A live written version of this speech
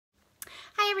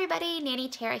everybody, Nanny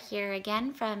Tara here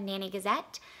again from Nanny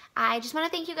Gazette. I just want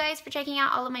to thank you guys for checking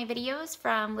out all of my videos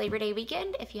from Labor Day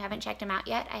weekend. If you haven't checked them out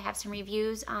yet, I have some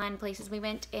reviews on places we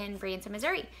went in Branson,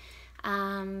 Missouri.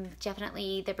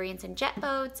 Definitely the Branson jet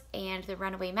boats and the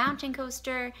Runaway Mountain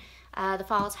Coaster, the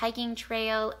Falls Hiking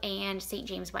Trail, and St.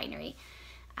 James Winery.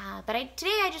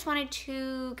 Today I just wanted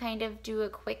to kind of do a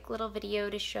quick little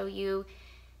video to show you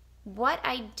what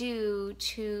I do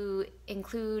to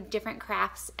include different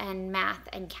crafts and math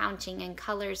and counting and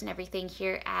colors and everything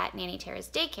here at Nanny Tara's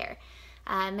daycare.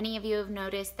 Many of you have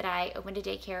noticed that I opened a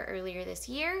daycare earlier this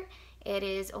year. It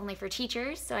is only for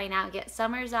teachers, so I now get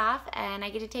summers off and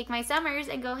I get to take my summers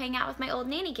and go hang out with my old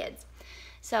nanny kids.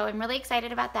 So I'm really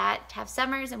excited about that, to have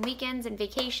summers and weekends and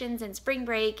vacations and spring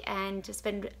break and to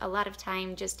spend a lot of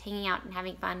time just hanging out and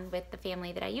having fun with the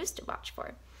family that I used to watch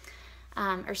for,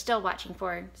 or still watching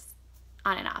for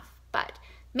on and off, but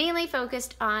mainly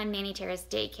focused on Nanny Tara's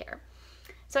daycare.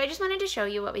 So I just wanted to show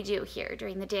you what we do here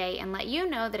during the day and let you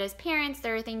know that as parents,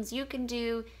 there are things you can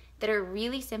do that are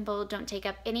really simple, don't take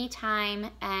up any time,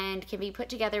 and can be put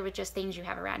together with just things you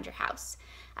have around your house.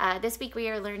 This week we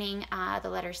are learning the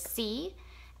letter C,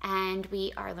 and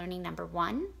we are learning number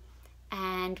 1,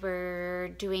 and we're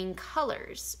doing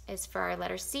colors. As for our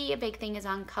letter C, a big thing is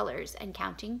on colors and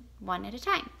counting one at a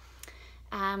time.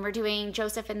 We're doing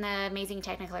Joseph and the Amazing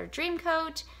Technicolor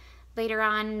Dreamcoat. Later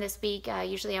on this week,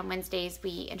 usually on Wednesdays,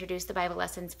 we introduce the Bible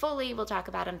lessons fully. We'll talk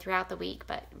about them throughout the week,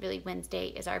 but really Wednesday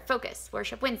is our focus.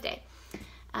 Worship Wednesday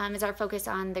is our focus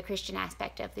on the Christian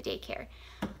aspect of the daycare.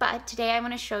 But today I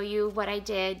want to show you what I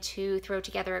did to throw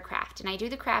together a craft. And I do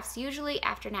the crafts usually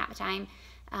after nap time.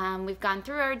 We've gone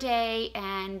through our day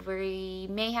and we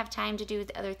may have time to do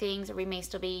the other things, or we may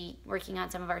still be working on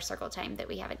some of our circle time that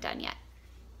we haven't done yet.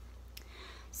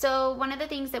 So one of the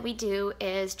things that we do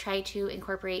is try to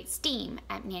incorporate STEAM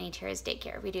at Nanny Tara's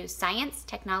daycare. We do science,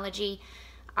 technology,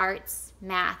 arts,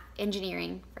 math,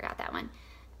 engineering, forgot that one,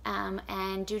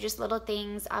 and do just little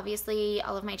things. Obviously,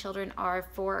 all of my children are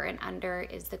 4 and under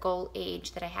is the goal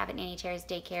age that I have at Nanny Tara's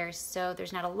daycare, so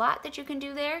there's not a lot that you can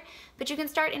do there, but you can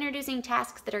start introducing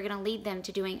tasks that are going to lead them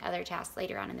to doing other tasks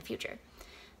later on in the future.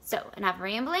 So enough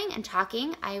rambling and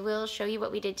talking. I will show you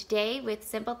what we did today with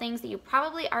simple things that you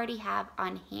probably already have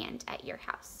on hand at your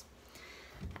house.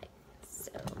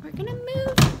 So we're gonna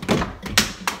move.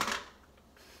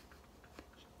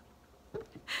 I'm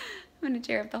gonna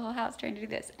tear up the whole house trying to do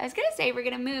this. I was gonna say we're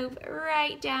gonna move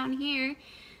right down here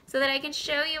so that I can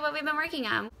show you what we've been working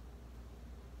on.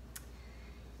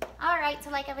 Alright, so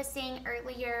like I was saying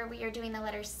earlier, we are doing the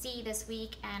letter C this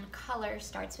week, and color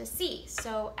starts with C.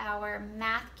 So our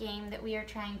math game that we are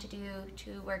trying to do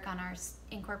to work on our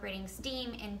incorporating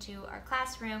STEAM into our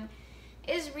classroom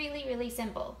is really, really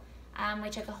simple. We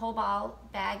took a whole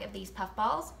bag of these puff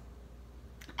balls.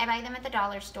 I buy them at the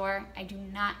dollar store. I do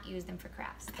not use them for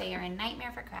crafts. They are a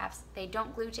nightmare for crafts. They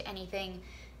don't glue to anything.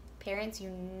 Parents, you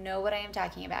know what I am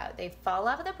talking about. They fall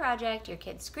off of the project, your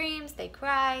kid screams, they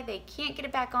cry, they can't get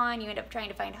it back on, you end up trying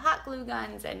to find hot glue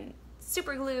guns and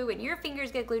super glue and your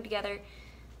fingers get glued together.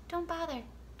 Don't bother,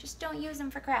 just don't use them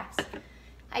for crafts.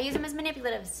 I use them as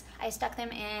manipulatives. I stuck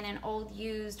them in an old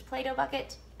used Play-Doh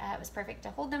bucket. It was perfect to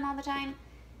hold them all the time.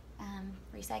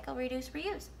 Recycle, reduce,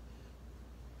 reuse.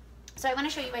 So I want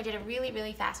to show you I did a really,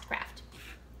 really fast craft.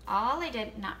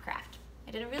 Not craft,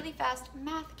 I did a really fast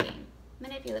math game.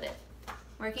 Manipulative,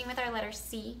 working with our letter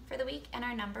C for the week and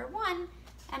our number 1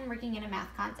 and working in a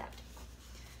math concept.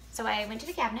 So I went to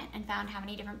the cabinet and found how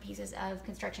many different pieces of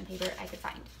construction paper I could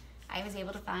find. I was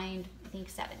able to find, I think,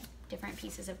 7 different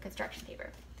pieces of construction paper.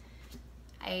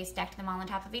 I stacked them all on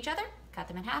top of each other, cut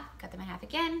them in half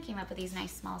again, came up with these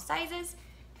nice small sizes,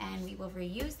 and we will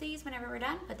reuse these whenever we're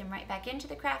done, put them right back into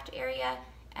the craft area,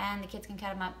 and the kids can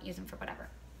cut them up, use them for whatever,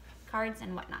 cards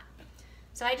and whatnot.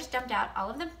 So I just dumped out all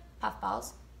of them puff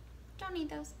balls. Don't need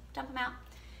those, dump them out.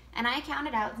 And I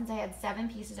counted out, since I had 7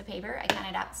 pieces of paper, I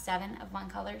counted out 7 of one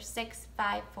color, 6,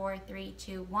 5, 4, 3,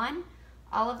 2, 1,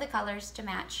 all of the colors to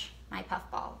match my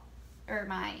puff ball, or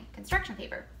my construction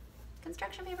paper.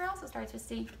 Construction paper also starts with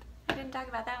C. I didn't talk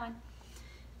about that one.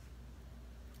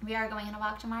 We are going on a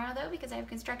walk tomorrow though, because I have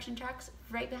construction trucks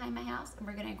right behind my house, and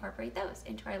we're gonna incorporate those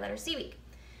into our letter C week.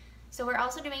 So we're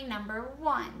also doing number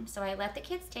 1. So I let the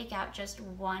kids take out just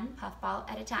 1 puffball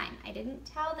at a time. I didn't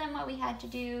tell them what we had to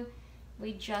do.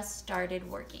 We just started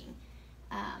working.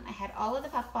 I had all of the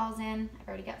puffballs in. I've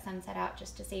already got some set out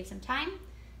just to save some time,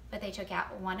 but they took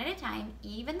out 1 at a time.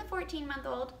 Even the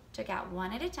 14-month-old took out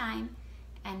 1 at a time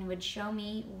and would show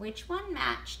me which one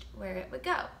matched where it would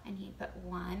go. And he'd put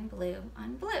 1 blue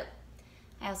on blue.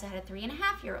 I also had a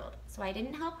 3.5-year-old, so I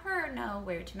didn't help her know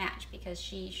where to match because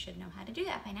she should know how to do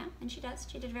that by now, and she does.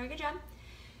 She did a very good job.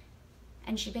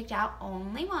 And she picked out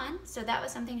only one, so that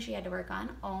was something she had to work on,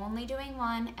 only doing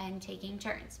one and taking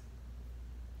turns.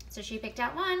 So she picked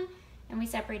out one, and we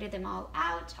separated them all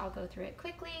out. I'll go through it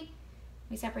quickly.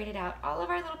 We separated out all of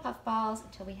our little puff balls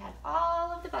until we had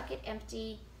all of the bucket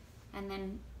empty, and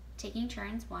then taking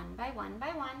turns one by one,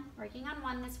 working on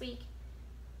one this week,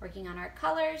 working on our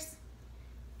colors,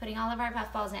 putting all of our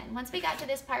puff balls in. Once we got to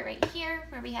this part right here,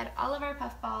 where we had all of our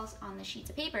puff balls on the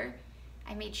sheets of paper,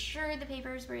 I made sure the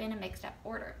papers were in a mixed up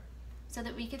order so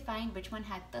that we could find which one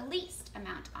had the least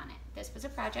amount on it. This was a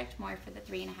project more for the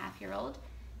 3.5-year-old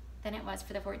than it was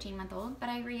for the 14-month-old, but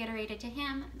I reiterated to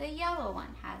him, the yellow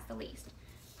one has the least.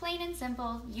 Plain and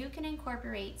simple, you can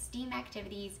incorporate STEAM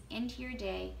activities into your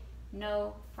day,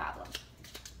 no problem.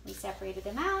 We separated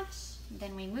them out,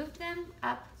 then we moved them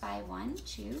up by 1,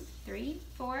 2, 3,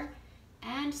 4,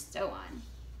 and so on.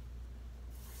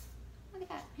 Look at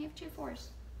that, I have 2 4s.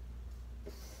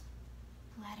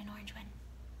 We'll add an orange one.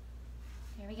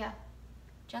 There we go.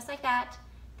 Just like that.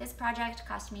 This project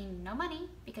cost me no money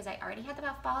because I already had the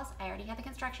puff balls, I already had the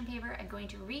construction paper. I'm going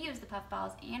to reuse the puff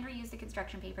balls and reuse the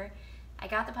construction paper. I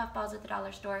got the puff balls at the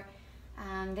dollar store.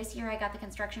 This year I got the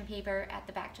construction paper at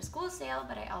the back to school sale,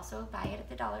 but I also buy it at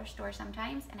the dollar store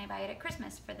sometimes, and I buy it at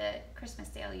Christmas for the Christmas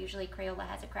sale. Usually Crayola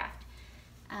has a craft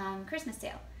Christmas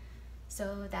sale.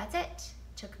 So that's it.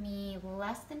 Took me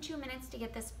less than 2 minutes to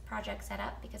get this project set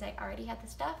up because I already had the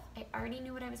stuff. I already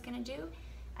knew what I was going to do.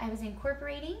 I was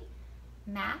incorporating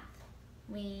math.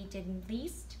 We did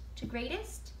least to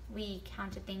greatest. We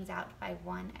counted things out by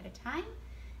 1 at a time,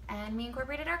 and we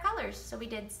incorporated our colors. So we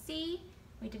did C,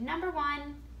 we did number 1,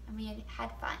 and we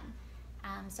had fun.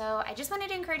 So I just wanted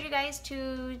to encourage you guys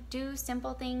to do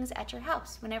simple things at your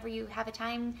house. Whenever you have a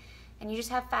time and you just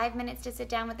have 5 minutes to sit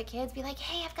down with the kids, be like,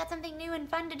 hey, I've got something new and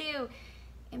fun to do.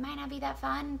 It might not be that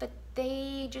fun, but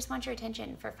they just want your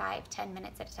attention for 5-10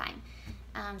 minutes at a time.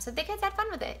 So the kids had fun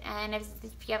with it. And if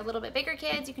you have a little bit bigger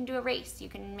kids, you can do a race. You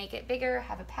can make it bigger,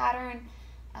 have a pattern,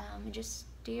 and just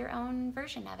do your own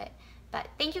version of it. But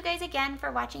thank you guys again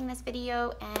for watching this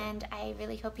video, and I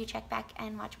really hope you check back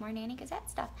and watch more Nanny Gazette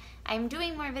stuff. I'm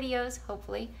doing more videos,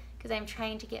 hopefully, because I'm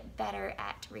trying to get better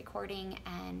at recording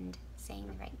and saying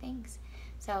the right things.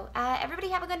 So everybody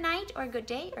have a good night, or a good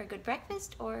day, or a good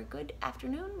breakfast, or a good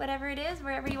afternoon, whatever it is,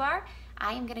 wherever you are.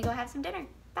 I am gonna go have some dinner.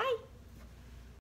 Bye.